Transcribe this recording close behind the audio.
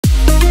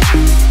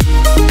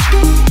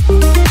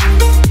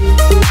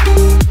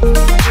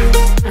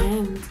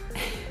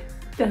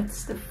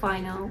the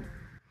final.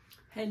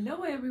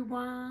 Hello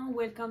everyone,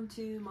 welcome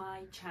to my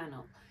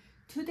channel.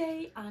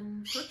 Today,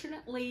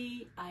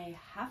 unfortunately, I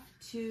have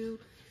to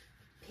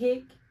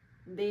pick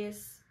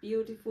these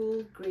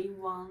beautiful green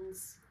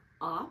ones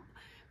up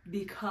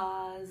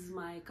because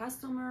my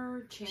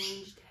customer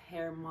changed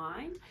her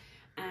mind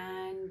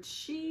and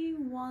she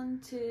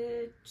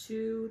wanted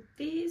to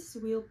this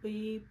will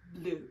be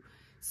blue.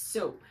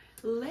 So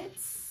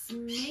let's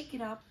make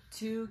it up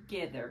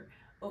together.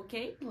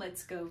 Okay,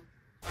 let's go.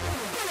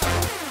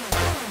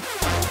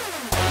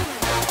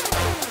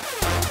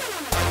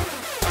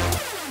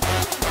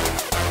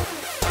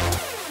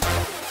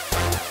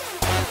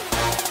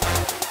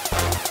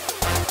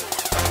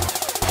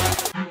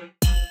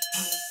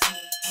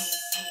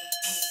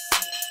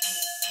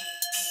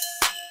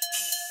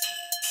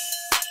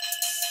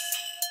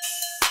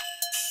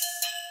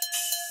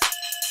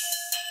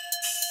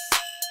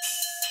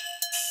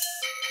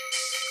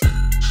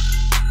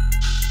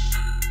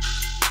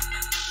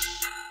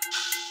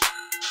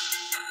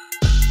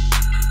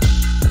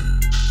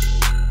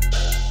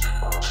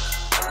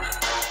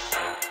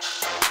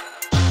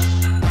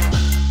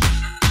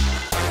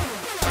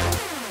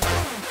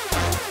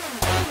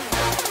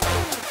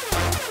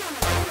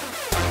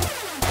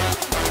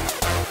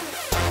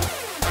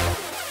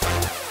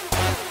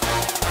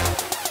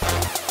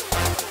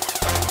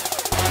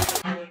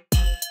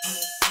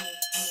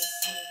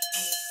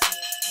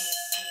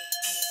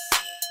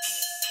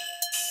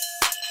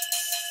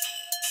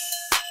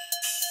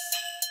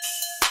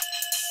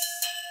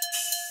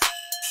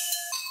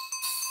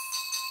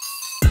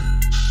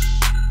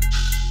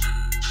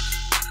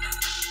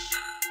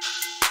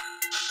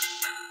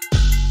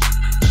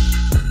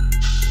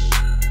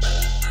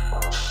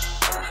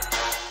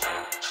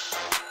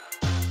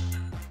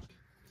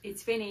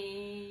 It's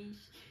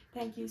finished.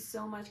 Thank you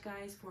so much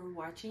guys for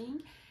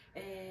watching,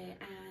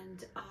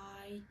 and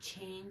I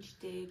changed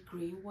the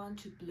green one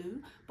to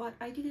blue, but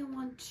I didn't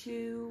want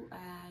to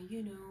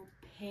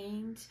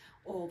paint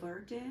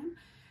over them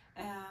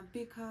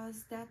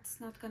because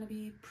that's not gonna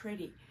be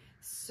pretty.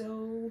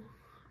 So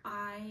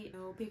I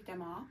picked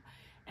them up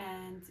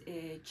and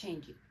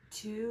change it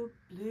to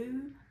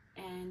blue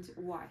and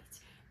white,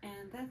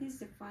 and that is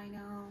the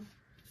final.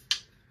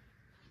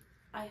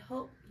 I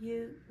hope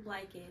you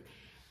like it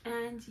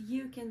and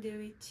you can do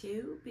it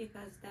too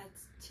because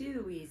that's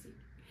too easy.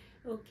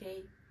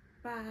 Okay,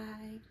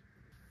 bye.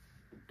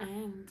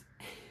 And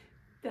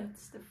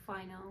that's the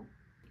final.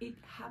 It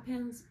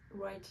happens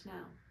right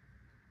now.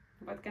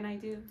 What can I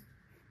do?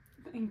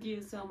 Thank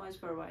you so much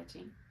for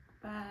watching.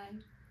 Bye.